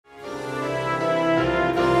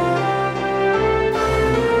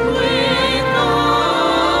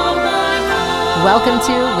Welcome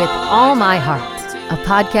to With All My Heart, a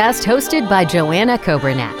podcast hosted by Joanna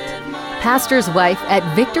Coburnett, pastor's wife at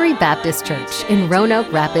Victory Baptist Church in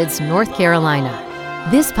Roanoke Rapids, North Carolina.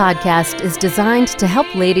 This podcast is designed to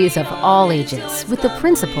help ladies of all ages with the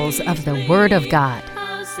principles of the Word of God.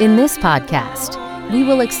 In this podcast, we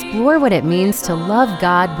will explore what it means to love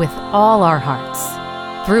God with all our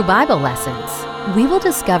hearts. Through Bible lessons, we will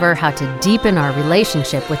discover how to deepen our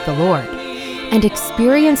relationship with the Lord and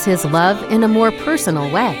experience His love in a more personal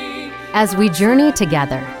way. As we journey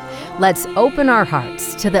together, let's open our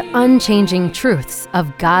hearts to the unchanging truths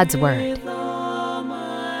of God's Word.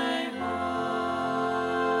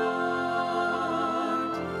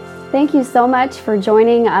 Thank you so much for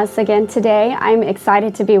joining us again today. I'm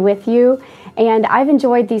excited to be with you, and I've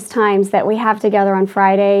enjoyed these times that we have together on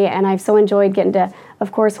Friday, and I've so enjoyed getting to,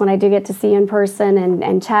 of course, when I do get to see you in person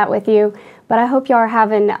and chat with you. But I hope you are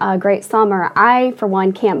having a great summer. I, for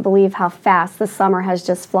one, can't believe how fast the summer has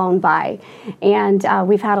just flown by. And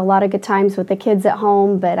we've had a lot of good times with the kids at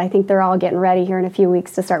home, but I think they're all getting ready here in a few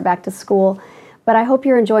weeks to start back to school. But I hope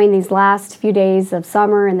you're enjoying these last few days of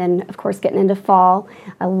summer and then, of course, getting into fall.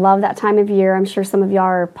 I love that time of year. I'm sure some of y'all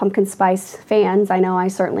are pumpkin spice fans. I know I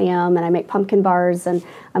certainly am, and I make pumpkin bars, and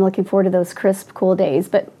I'm looking forward to those crisp, cool days.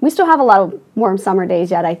 But we still have a lot of warm summer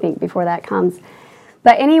days yet, I think, before that comes.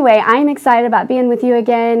 But anyway, I'm excited about being with you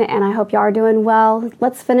again, and I hope you are doing well.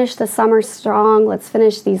 Let's finish the summer strong. Let's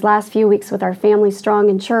finish these last few weeks with our family strong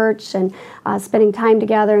in church and spending time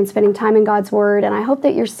together and spending time in God's Word. And I hope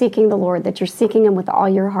that you're seeking the Lord, that you're seeking Him with all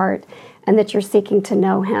your heart, and that you're seeking to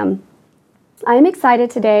know Him. I am excited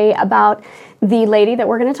today about the lady that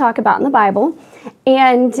we're going to talk about in the Bible.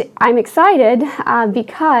 And I'm excited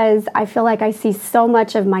because I feel like I see so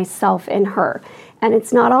much of myself in her. And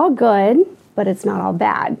it's not all good, but it's not all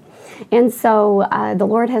bad. And so the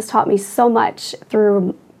Lord has taught me so much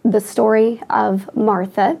through the story of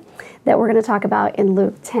Martha that we're going to talk about in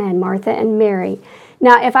Luke 10, Martha and Mary.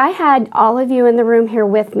 Now, if I had all of you in the room here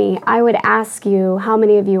with me, I would ask you how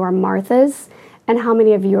many of you are Marthas and how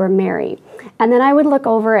many of you are Mary. And then I would look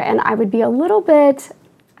over and I would be a little bit,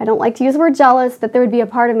 I don't like to use the word jealous, but there would be a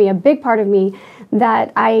part of me, a big part of me,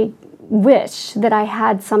 that I wish that I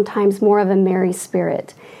had sometimes more of a Mary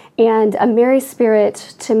spirit. And a Mary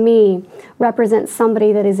spirit, to me, represents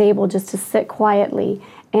somebody that is able just to sit quietly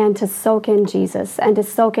and to soak in Jesus and to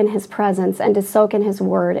soak in His presence and to soak in His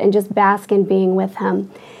Word and just bask in being with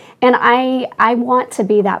Him. And I want to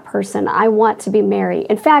be that person. I want to be Mary.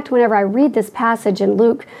 In fact, whenever I read this passage in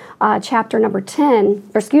Luke chapter number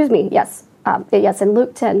 10, in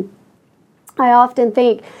Luke 10, I often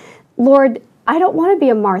think, Lord, I don't want to be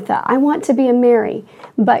a Martha. I want to be a Mary,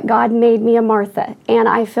 but God made me a Martha. And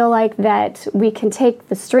I feel like that we can take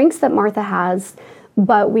the strengths that Martha has,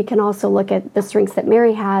 but we can also look at the strengths that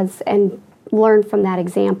Mary has and learn from that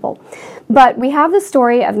example. But we have the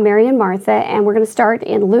story of Mary and Martha, and we're going to start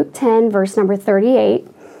in Luke 10, verse number 38.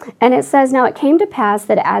 And it says, "Now it came to pass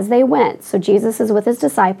that as they went," so Jesus is with His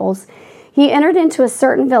disciples, "he entered into a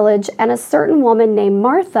certain village, and a certain woman named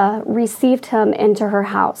Martha received him into her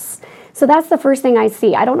house." So that's the first thing I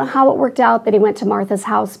see. I don't know how it worked out that he went to Martha's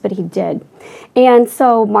house, but he did. And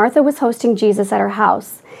so Martha was hosting Jesus at her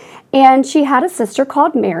house. And she had a sister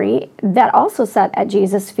called Mary that also sat at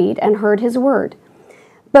Jesus' feet and heard His word.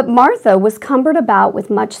 But Martha was cumbered about with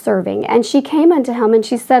much serving, and she came unto Him, and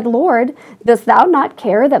she said, Lord, dost Thou not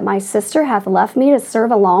care that my sister hath left me to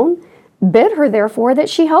serve alone? Bid her therefore that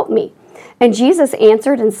she help me. And Jesus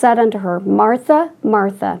answered and said unto her, Martha,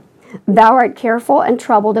 Martha, thou art careful and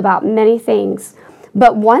troubled about many things,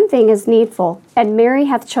 but one thing is needful, and Mary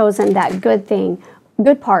hath chosen that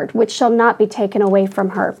good part, which shall not be taken away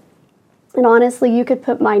from her. And honestly, you could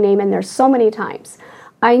put my name in there so many times.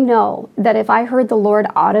 I know that if I heard the Lord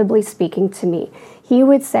audibly speaking to me, He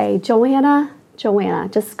would say, Joanna,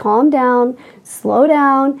 just calm down, slow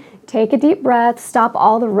down, take a deep breath, stop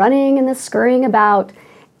all the running and the scurrying about.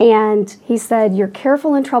 And He said, you're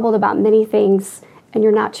careful and troubled about many things, and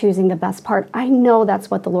you're not choosing the best part. I know that's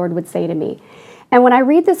what the Lord would say to me. And when I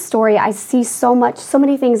read this story, I see so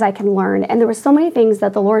many things I can learn. And there were so many things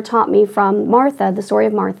that the Lord taught me from Martha, the story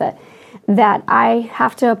of Martha, that I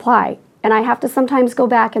have to apply. And I have to sometimes go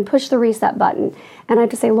back and push the reset button. And I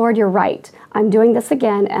have to say, Lord, you're right. I'm doing this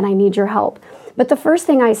again, and I need your help. But the first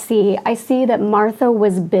thing I see that Martha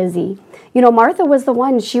was busy. You know, Martha was the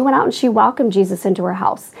one, she went out and she welcomed Jesus into her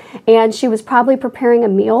house. And she was probably preparing a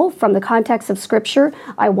meal from the context of Scripture.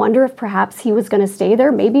 I wonder if perhaps He was going to stay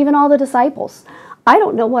there, maybe even all the disciples. I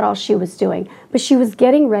don't know what else she was doing, but she was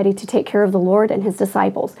getting ready to take care of the Lord and His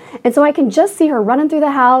disciples. And so I can just see her running through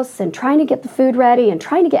the house and trying to get the food ready and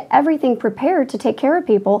trying to get everything prepared to take care of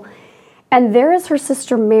people. And there is her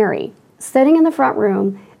sister Mary sitting in the front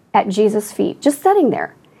room at Jesus' feet, just sitting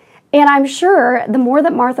there. And I'm sure the more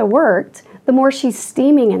that Martha worked, the more she's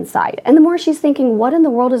steaming inside. And the more she's thinking, what in the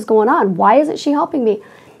world is going on? Why isn't she helping me?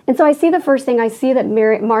 And so I see the first thing, I see that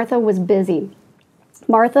Martha was busy.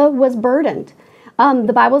 Martha was burdened.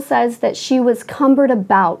 The Bible says that she was cumbered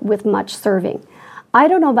about with much serving. I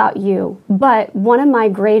don't know about you, but one of my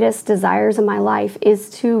greatest desires in my life is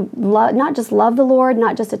to not just love the Lord,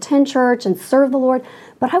 not just attend church and serve the Lord,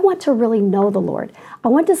 but I want to really know the Lord. I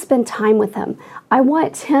want to spend time with Him. I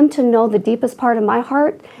want Him to know the deepest part of my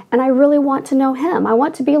heart, and I really want to know Him. I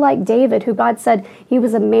want to be like David, who God said he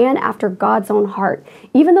was a man after God's own heart.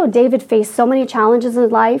 Even though David faced so many challenges in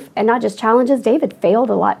life, and not just challenges, David failed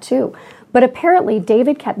a lot too. But apparently,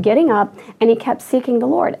 David kept getting up and he kept seeking the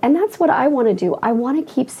Lord. And that's what I want to do. I want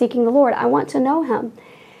to keep seeking the Lord. I want to know Him.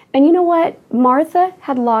 And you know what? Martha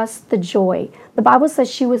had lost the joy. The Bible says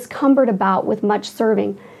she was cumbered about with much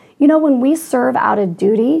serving. You know, when we serve out of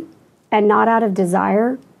duty and not out of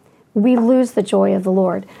desire, we lose the joy of the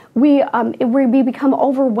Lord. We become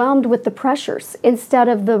overwhelmed with the pressures instead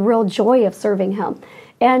of the real joy of serving Him.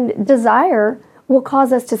 And desire will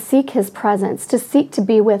cause us to seek His presence, to seek to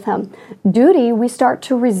be with Him. Duty, we start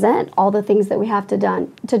to resent all the things that we have to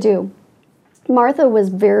do. Martha was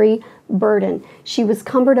very burdened. She was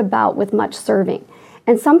cumbered about with much serving.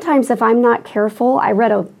 And sometimes if I'm not careful, I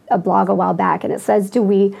read a blog a while back, and it says, do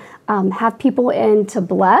we have people in to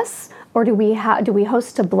bless, or do we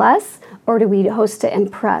host to bless, or do we host to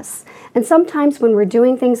impress? And sometimes when we're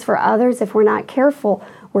doing things for others, if we're not careful,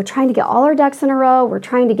 we're trying to get all our ducks in a row. We're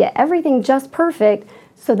trying to get everything just perfect,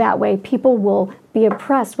 so that way people will be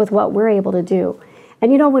impressed with what we're able to do.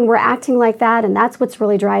 And you know, when we're acting like that, and that's what's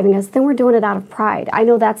really driving us, then we're doing it out of pride. I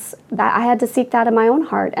know that I had to seek that in my own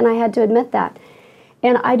heart, and I had to admit that.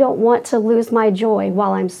 And I don't want to lose my joy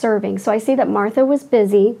while I'm serving. So I see that Martha was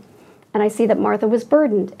busy, and I see that Martha was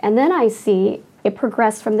burdened. And then I see it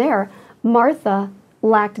progressed from there. Martha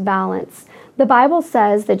lacked balance. The Bible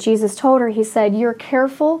says that Jesus told her, He said, you're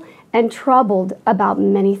careful and troubled about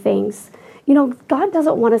many things. You know, God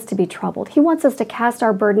doesn't want us to be troubled. He wants us to cast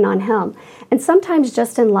our burden on Him. And sometimes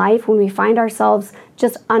just in life, when we find ourselves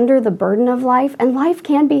just under the burden of life, and life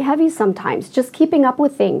can be heavy sometimes, just keeping up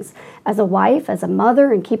with things as a wife, as a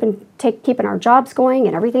mother, and keeping our jobs going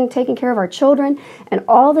and everything, taking care of our children and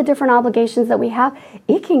all the different obligations that we have,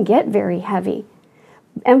 it can get very heavy.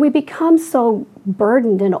 And we become so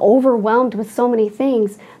burdened and overwhelmed with so many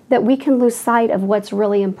things that we can lose sight of what's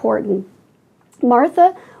really important.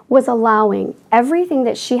 Martha was allowing everything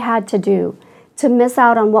that she had to do to miss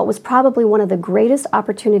out on what was probably one of the greatest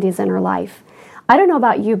opportunities in her life. I don't know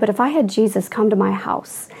about you, but if I had Jesus come to my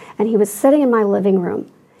house and He was sitting in my living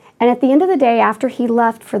room, and at the end of the day, after He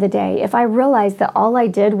left for the day, if I realized that all I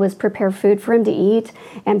did was prepare food for Him to eat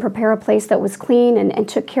and prepare a place that was clean and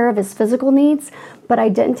took care of His physical needs, but I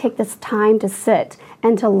didn't take this time to sit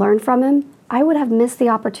and to learn from Him, I would have missed the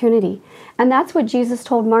opportunity. And that's what Jesus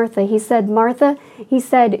told Martha. He said, Martha, He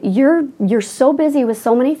said, you're so busy with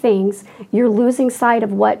so many things, you're losing sight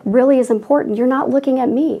of what really is important. You're not looking at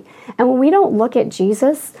me. And when we don't look at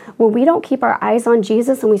Jesus, when we don't keep our eyes on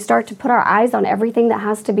Jesus and we start to put our eyes on everything that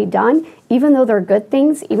has to be done, even though they're good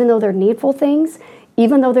things, even though they're needful things,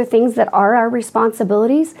 even though they're things that are our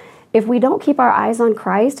responsibilities, if we don't keep our eyes on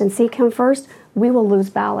Christ and seek Him first, we will lose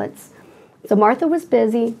balance. So Martha was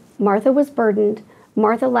busy. Martha was burdened.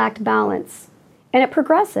 Martha lacked balance. And it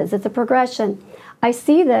progresses. It's a progression. I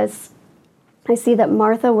see that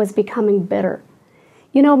Martha was becoming bitter.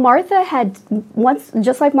 You know, Martha had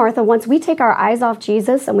just like Martha, once we take our eyes off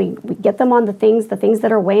Jesus and we get them on the things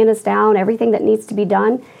that are weighing us down, everything that needs to be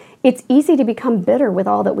done, it's easy to become bitter with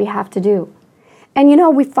all that we have to do. And you know,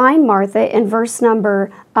 we find Martha in verse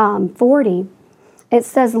number 40. It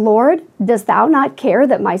says, Lord, dost thou not care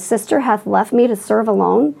that my sister hath left me to serve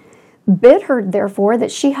alone? Bid her, therefore,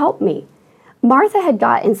 that she help me. Martha had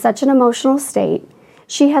got in such an emotional state.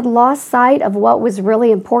 She had lost sight of what was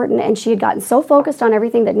really important, and she had gotten so focused on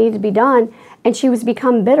everything that needed to be done, and she was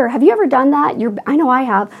become bitter. Have you ever done that? I know I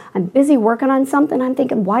have. I'm busy working on something. I'm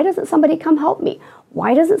thinking, why doesn't somebody come help me?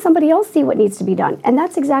 Why doesn't somebody else see what needs to be done? And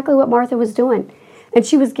that's exactly what Martha was doing. And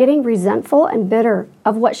she was getting resentful and bitter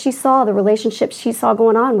of what she saw, the relationships she saw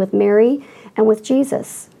going on with Mary and with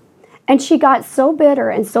Jesus. And she got so bitter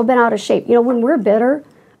and so bent out of shape. You know, when we're bitter,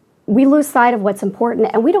 we lose sight of what's important,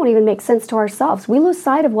 and we don't even make sense to ourselves. We lose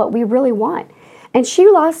sight of what we really want. And she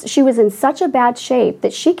was in such a bad shape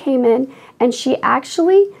that she came in and she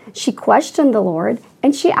questioned the Lord,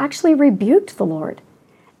 and she actually rebuked the Lord.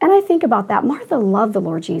 And I think about that. Martha loved the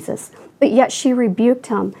Lord Jesus, but yet she rebuked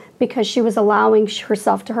him because she was allowing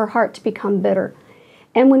herself to her heart to become bitter.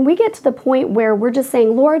 And when we get to the point where we're just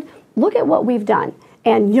saying, Lord, look at what we've done,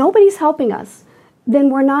 and nobody's helping us, then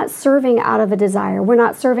we're not serving out of a desire. We're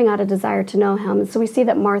not serving out of a desire to know him. And so we see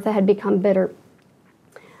that Martha had become bitter.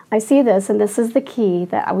 I see this, and this is the key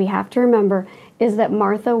that we have to remember, is that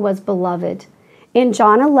Martha was beloved. In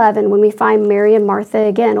John 11, when we find Mary and Martha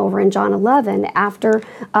again over in John 11, after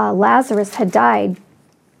Lazarus had died,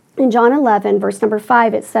 in John 11, verse number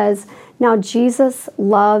 5, it says, "Now Jesus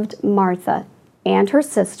loved Martha and her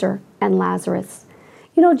sister and Lazarus."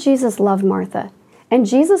 You know, Jesus loved Martha. And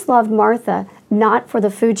Jesus loved Martha not for the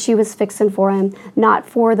food she was fixing for him, not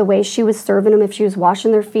for the way she was serving him if she was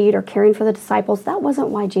washing their feet or caring for the disciples. That wasn't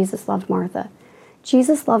why Jesus loved Martha.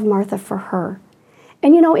 Jesus loved Martha for her.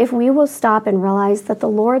 And you know, if we will stop and realize that the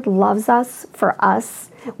Lord loves us for us,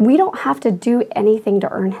 we don't have to do anything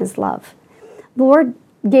to earn his love. The Lord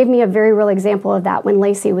gave me a very real example of that when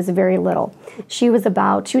Lacey was very little. She was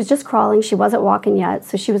just crawling. She wasn't walking yet,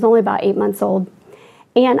 so she was only about 8 months old.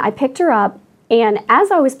 And I picked her up, and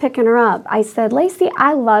as I was picking her up, I said, "Lacey,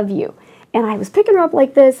 I love you." And I was picking her up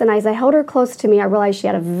like this, and as I held her close to me, I realized she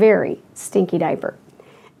had a very stinky diaper.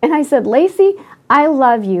 And I said, "Lacey, I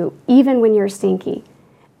love you even when you're stinky."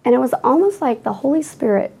 And it was almost like the Holy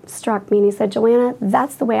Spirit struck me, and he said, "Joanna,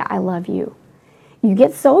 that's the way I love you. You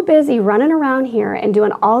get so busy running around here and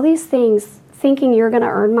doing all these things thinking you're going to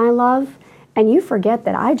earn my love, and you forget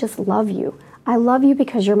that I just love you. I love you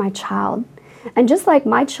because you're my child. And just like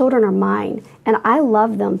my children are mine, and I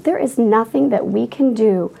love them, there is nothing that we can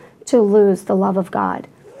do to lose the love of God."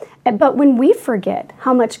 But when we forget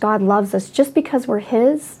how much God loves us just because we're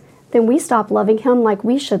his, then we stop loving him like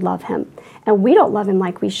we should love him. And we don't love him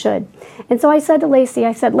like we should. And so I said to Lacey,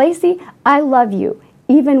 "Lacey, I love you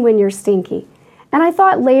even when you're stinky." And I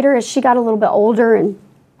thought later, as she got a little bit older and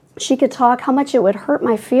she could talk, how much it would hurt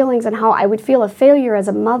my feelings and how I would feel a failure as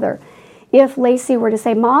a mother if Lacey were to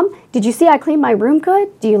say, "Mom, did you see I cleaned my room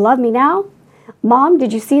good? Do you love me now? Mom,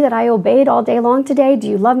 did you see that I obeyed all day long today? Do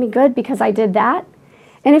you love me good because I did that?"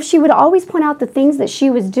 And if she would always point out the things that she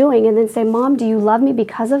was doing and then say, "Mom, do you love me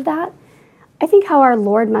because of that?" I think how our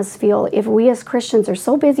Lord must feel if we as Christians are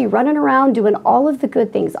so busy running around doing all of the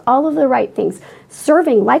good things, all of the right things,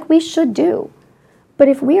 serving like we should do. But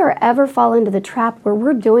if we are ever fall into the trap where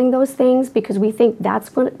we're doing those things because we think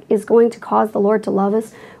that's what is going to cause the Lord to love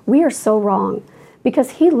us, we are so wrong,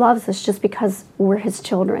 because he loves us just because we're his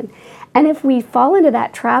children. And if we fall into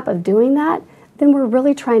that trap of doing that, then we're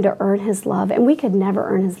really trying to earn his love, and we could never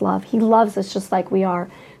earn his love. He loves us just like we are.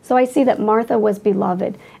 So I see that Martha was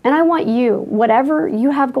beloved. And I want you, whatever you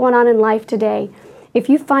have going on in life today, if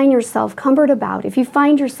you find yourself cumbered about, if you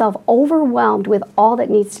find yourself overwhelmed with all that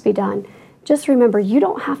needs to be done, just remember, you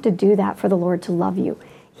don't have to do that for the Lord to love you.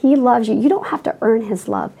 He loves you. You don't have to earn his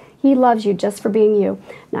love. He loves you just for being you.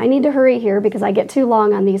 Now, I need to hurry here because I get too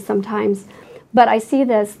long on these sometimes. But I see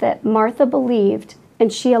this, that Martha believed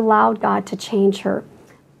and she allowed God to change her.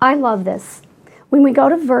 I love this. When we go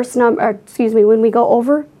to when we go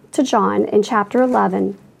over to John in chapter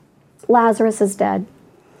 11, Lazarus is dead.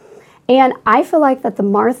 And I feel like that the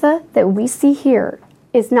Martha that we see here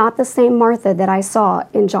is not the same Martha that I saw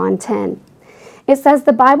in John 10. It says,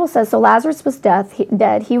 the Bible says, so Lazarus was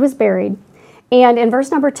dead, he was buried. And in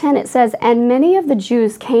verse number 10 it says, and many of the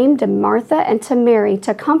Jews came to Martha and to Mary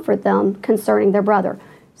to comfort them concerning their brother.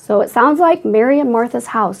 So it sounds like Mary and Martha's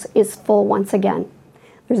house is full once again.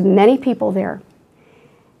 There's many people there.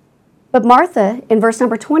 But Martha, in verse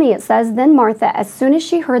number 20, it says, then Martha, as soon as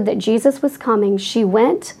she heard that Jesus was coming, she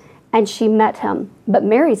went and she met him. But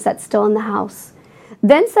Mary sat still in the house.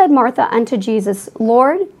 Then said Martha unto Jesus,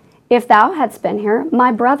 Lord, if thou hadst been here,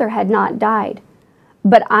 my brother had not died.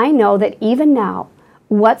 But I know that even now,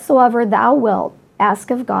 whatsoever thou wilt ask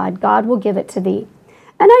of God, God will give it to thee.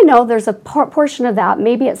 And I know there's a portion of that.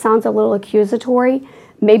 Maybe it sounds a little accusatory.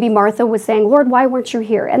 Maybe Martha was saying, Lord, why weren't you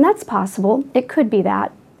here? And that's possible. It could be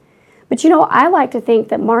that. But you know, I like to think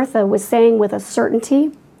that Martha was saying with a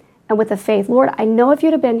certainty and with a faith, Lord, I know if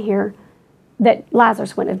you'd have been here, that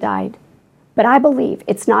Lazarus wouldn't have died. But I believe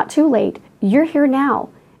it's not too late. You're here now,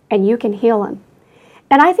 and you can heal him.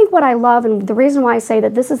 And I think what I love, and the reason why I say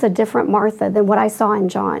that this is a different Martha than what I saw in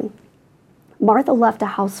John, Martha left a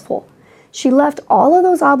house full. She left all of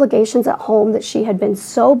those obligations at home that she had been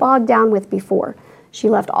so bogged down with before. She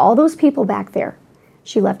left all those people back there.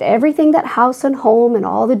 She left everything, that house and home and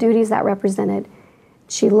all the duties that represented.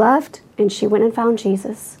 She left and she went and found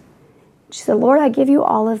Jesus. She said, Lord, I give you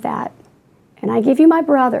all of that. And I give you my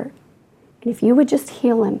brother. And if you would just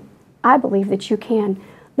heal him, I believe that you can.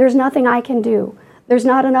 There's nothing I can do. There's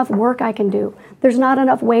not enough work I can do. There's not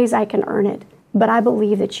enough ways I can earn it. But I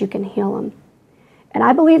believe that you can heal him. And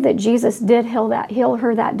I believe that Jesus did heal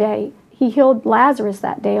her that day. He healed Lazarus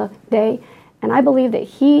that day. And I believe that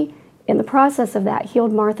he, in the process of that,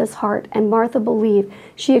 healed Martha's heart. And Martha believed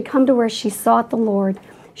she had come to where she sought the Lord.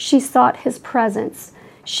 She sought his presence.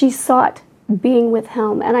 She sought being with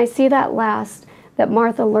him. And I see that last, that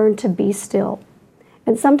Martha learned to be still.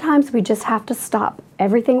 And sometimes we just have to stop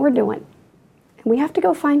everything we're doing. And we have to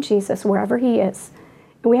go find Jesus wherever he is.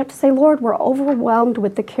 And we have to say, Lord, we're overwhelmed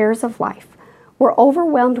with the cares of life. We're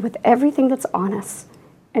overwhelmed with everything that's on us.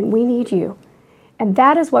 And we need you. And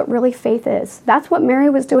that is what really faith is. That's what Mary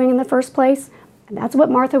was doing in the first place. And that's what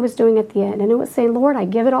Martha was doing at the end. And it was saying, Lord, I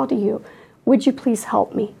give it all to you. Would you please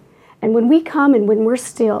help me? And when we come and when we're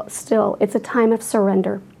still, it's a time of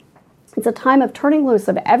surrender. It's a time of turning loose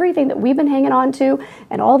of everything that we've been hanging on to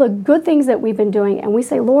and all the good things that we've been doing. And we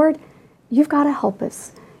say, Lord, you've got to help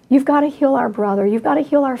us. You've got to heal our brother. You've got to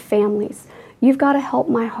heal our families. You've got to help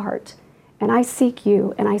my heart. And I seek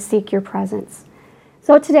you and I seek your presence.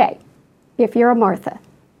 So today, if you're a Martha,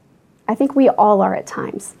 I think we all are at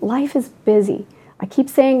times. Life is busy. I keep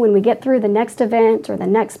saying when we get through the next event or the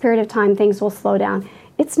next period of time, things will slow down.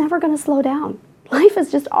 It's never going to slow down. Life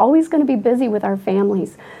is just always going to be busy with our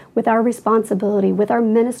families, with our responsibility, with our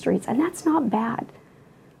ministries, and that's not bad.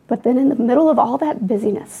 But then in the middle of all that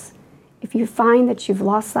busyness, if you find that you've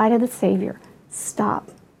lost sight of the Savior,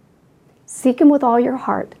 stop. Seek him with all your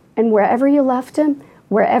heart, and wherever you left him,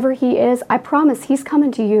 wherever he is, I promise he's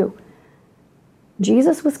coming to you.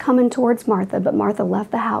 Jesus was coming towards Martha, but Martha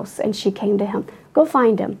left the house and she came to him. Go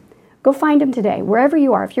find him. Go find him today, wherever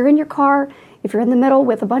you are. If you're in your car, if you're in the middle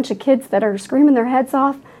with a bunch of kids that are screaming their heads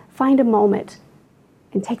off, find a moment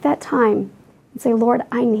and take that time and say, Lord,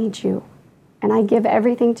 I need you, and I give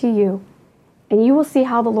everything to you. And you will see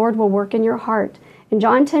how the Lord will work in your heart. In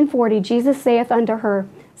John 10:40, Jesus saith unto her,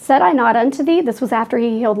 Said I not unto thee, this was after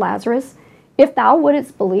he healed Lazarus, if thou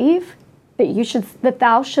wouldest believe, that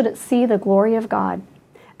thou shouldest see the glory of God.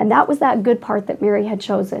 And that was that good part that Mary had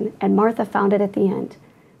chosen, and Martha found it at the end.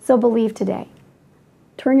 So believe today.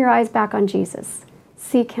 Turn your eyes back on Jesus.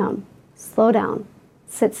 Seek him. Slow down.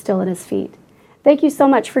 Sit still at his feet. Thank you so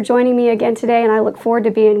much for joining me again today, and I look forward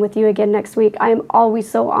to being with you again next week. I am always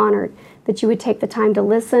so honored that you would take the time to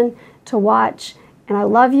listen, to watch, and I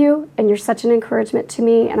love you, and you're such an encouragement to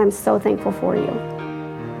me, and I'm so thankful for you.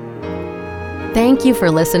 Thank you for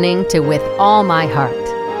listening to With All My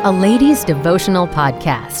Heart, a ladies' devotional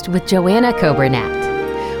podcast with Joanna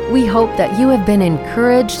Coburnett. We hope that you have been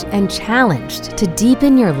encouraged and challenged to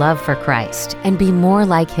deepen your love for Christ and be more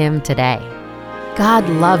like him today. God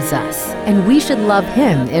loves us, and we should love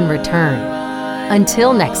him in return.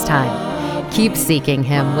 Until next time, keep seeking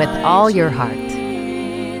him with all your heart.